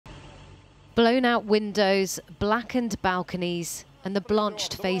Blown-out windows, blackened balconies, and the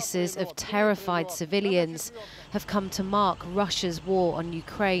blanched faces of terrified civilians have come to mark Russia's war on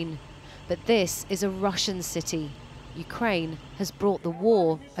Ukraine. But this is a Russian city. Ukraine has brought the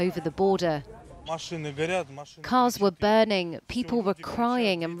war over the border. Cars were burning, people were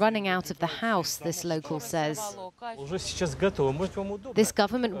crying and running out of the house, this local says. This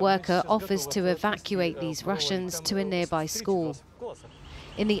government worker offers to evacuate these Russians to a nearby school.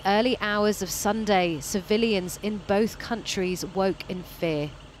 In the early hours of Sunday, civilians in both countries woke in fear.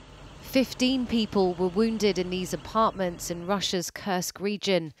 15 people were wounded in these apartments in Russia's Kursk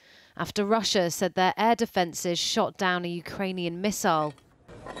region after Russia said their air defences shot down a Ukrainian missile.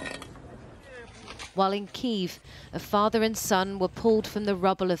 While in Kyiv, a father and son were pulled from the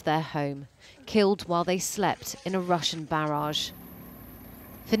rubble of their home, killed while they slept in a Russian barrage.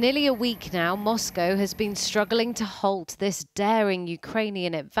 For nearly a week now, Moscow has been struggling to halt this daring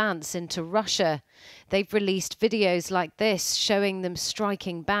Ukrainian advance into Russia. They've released videos like this showing them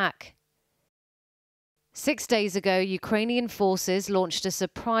striking back. 6 days ago, Ukrainian forces launched a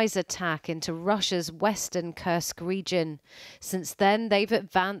surprise attack into Russia's western Kursk region. Since then, they've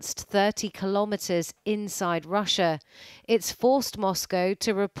advanced 30 kilometers inside Russia. It's forced Moscow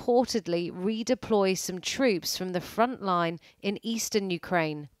to reportedly redeploy some troops from the front line in eastern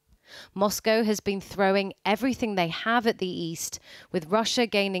Ukraine. Moscow has been throwing everything they have at the east, with Russia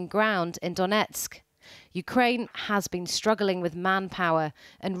gaining ground in Donetsk. Ukraine has been struggling with manpower,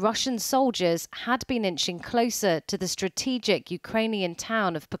 and Russian soldiers had been inching closer to the strategic Ukrainian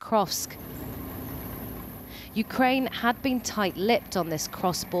town of Pokrovsk. Ukraine had been tight-lipped on this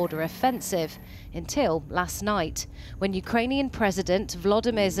cross-border offensive until last night, when Ukrainian President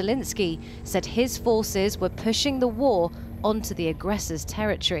Volodymyr Zelensky said his forces were pushing the war onto the aggressor's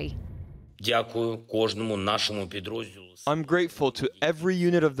territory. I'm grateful to every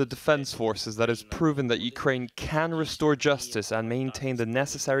unit of the defense forces that has proven that Ukraine can restore justice and maintain the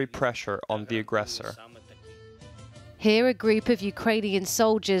necessary pressure on the aggressor. Here, a group of Ukrainian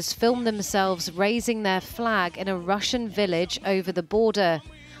soldiers filmed themselves raising their flag in a Russian village over the border,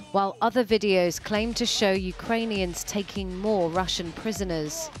 while other videos claim to show Ukrainians taking more Russian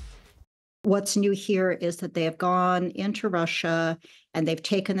prisoners. What's new here is that they have gone into Russia and they've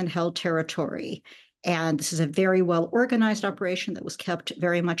taken and held territory. And this is a very well-organized operation that was kept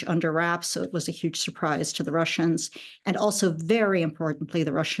very much under wraps, so it was a huge surprise to the Russians. And also, very importantly,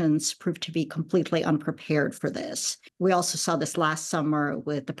 the Russians proved to be completely unprepared for this. We also saw this last summer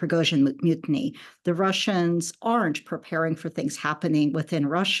with the Prigozhin mutiny. The Russians aren't preparing for things happening within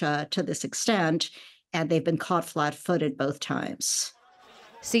Russia to this extent, and they've been caught flat-footed both times.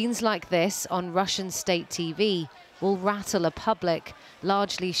 Scenes like this on Russian state TV will rattle a public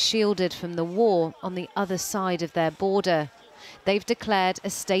largely shielded from the war on the other side of their border. They've declared a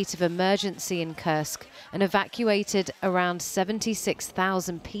state of emergency in Kursk and evacuated around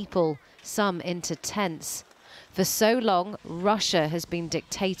 76,000 people, some into tents. For so long, Russia has been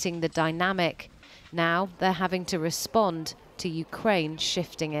dictating the dynamic. Now they're having to respond to Ukraine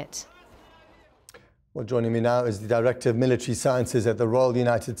shifting it. Well, joining me now is the Director of Military Sciences at the Royal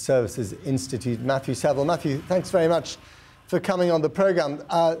United Services Institute, Matthew Saville. Matthew, thanks very much for coming on the programme.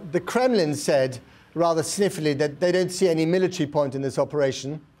 The Kremlin said, rather sniffily, that they don't see any military point in this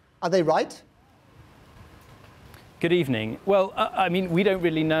operation. Are they right? Good evening. Well, I mean, we don't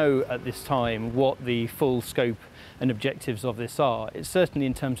really know at this time what the full scope and objectives of this are. It's certainly,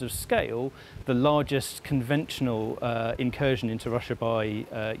 in terms of scale, the largest conventional incursion into Russia by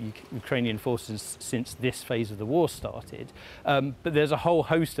Ukrainian forces since this phase of the war started. But there's a whole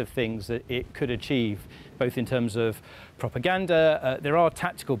host of things that it could achieve, both in terms of propaganda. There are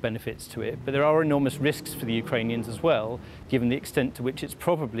tactical benefits to it, but there are enormous risks for the Ukrainians as well, given the extent to which it's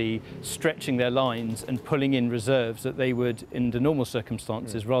probably stretching their lines and pulling in reserves that they would, in the normal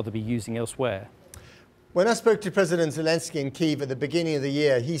circumstances, rather be using elsewhere. When I spoke to President Zelensky in Kyiv at the beginning of the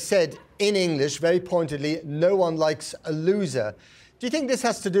year, he said in English, very pointedly, no one likes a loser. Do you think this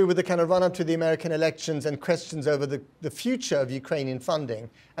has to do with the kind of run-up to the American elections and questions over the future of Ukrainian funding?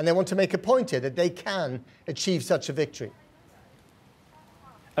 And they want to make a point here that they can achieve such a victory.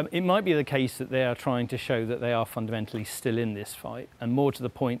 It might be the case that they are trying to show that they are fundamentally still in this fight, and more to the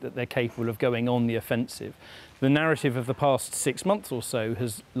point that they're capable of going on the offensive. The narrative of the past 6 months or so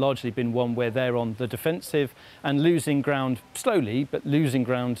has largely been one where they're on the defensive and losing ground slowly, but losing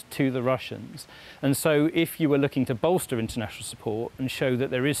ground to the Russians. And so if you were looking to bolster international support and show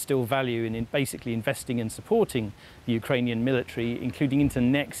that there is still value in basically investing and supporting the Ukrainian military, including into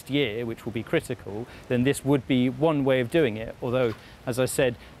next year, which will be critical, then this would be one way of doing it. Although as I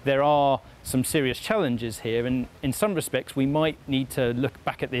said, there are some serious challenges here, and in some respects we might need to look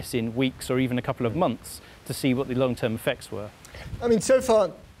back at this in weeks or even a couple of months to see what the long-term effects were. I mean, so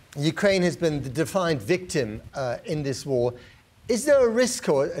far, Ukraine has been the defined victim in this war. Is there a risk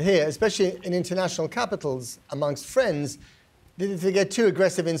here, especially in international capitals, amongst friends, that if they get too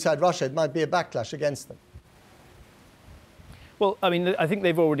aggressive inside Russia, it might be a backlash against them? Well, I mean, I think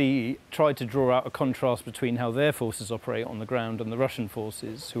they've already tried to draw out a contrast between how their forces operate on the ground and the Russian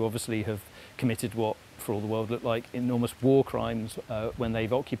forces, who obviously have committed what, for all the world, look like enormous war crimes when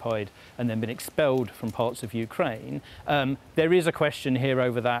they've occupied and then been expelled from parts of Ukraine. There is a question here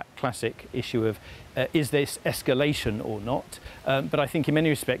over that classic issue of is this escalation or not? But I think in many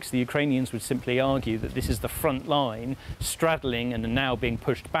respects the Ukrainians would simply argue that this is the front line straddling and now being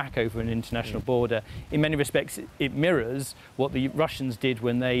pushed back over an international border. In many respects it mirrors what the Russians did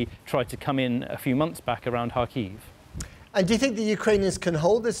when they tried to come in a few months back around Kharkiv. And do you think the Ukrainians can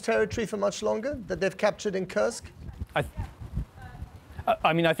hold this territory for much longer that they've captured in Kursk?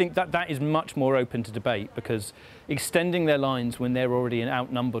 I mean, I think that is much more open to debate, because extending their lines when they're already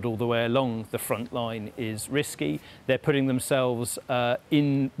outnumbered all the way along the front line is risky. They're putting themselves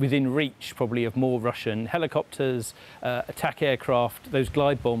within reach probably of more Russian helicopters, attack aircraft, those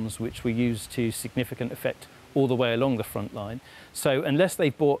glide bombs which were used to significant effect all the way along the front line. So unless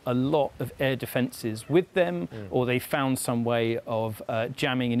they've brought a lot of air defences with them, or they found some way of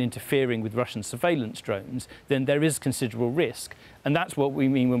jamming and interfering with Russian surveillance drones, then there is considerable risk. And that's what we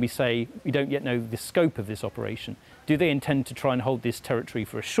mean when we say we don't yet know the scope of this operation. Do they intend to try and hold this territory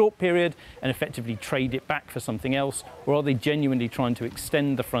for a short period and effectively trade it back for something else? Or are they genuinely trying to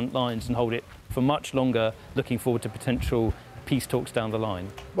extend the front lines and hold it for much longer, looking forward to potential peace talks down the line?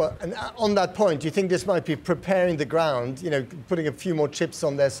 Well, and on that point, do you think this might be preparing the ground, putting a few more chips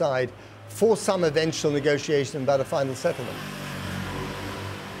on their side for some eventual negotiation about a final settlement?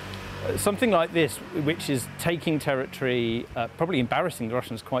 Something like this, which is taking territory, probably embarrassing the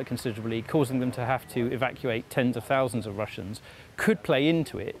Russians quite considerably, causing them to have to evacuate tens of thousands of Russians, could play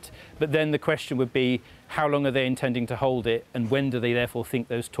into it. But then the question would be, how long are they intending to hold it, and when do they therefore think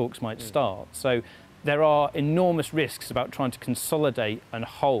those talks might start? So there are enormous risks about trying to consolidate and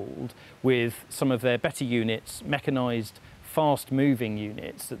hold with some of their better units, mechanised, fast-moving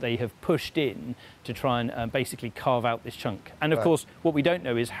units that they have pushed in to try and basically carve out this chunk. And of course, what we don't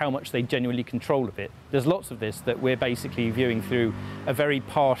know is how much they genuinely control of it. There's lots of this that we're basically viewing through a very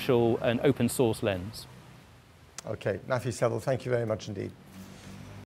partial and open source lens. Okay, Matthew Seville, thank you very much indeed.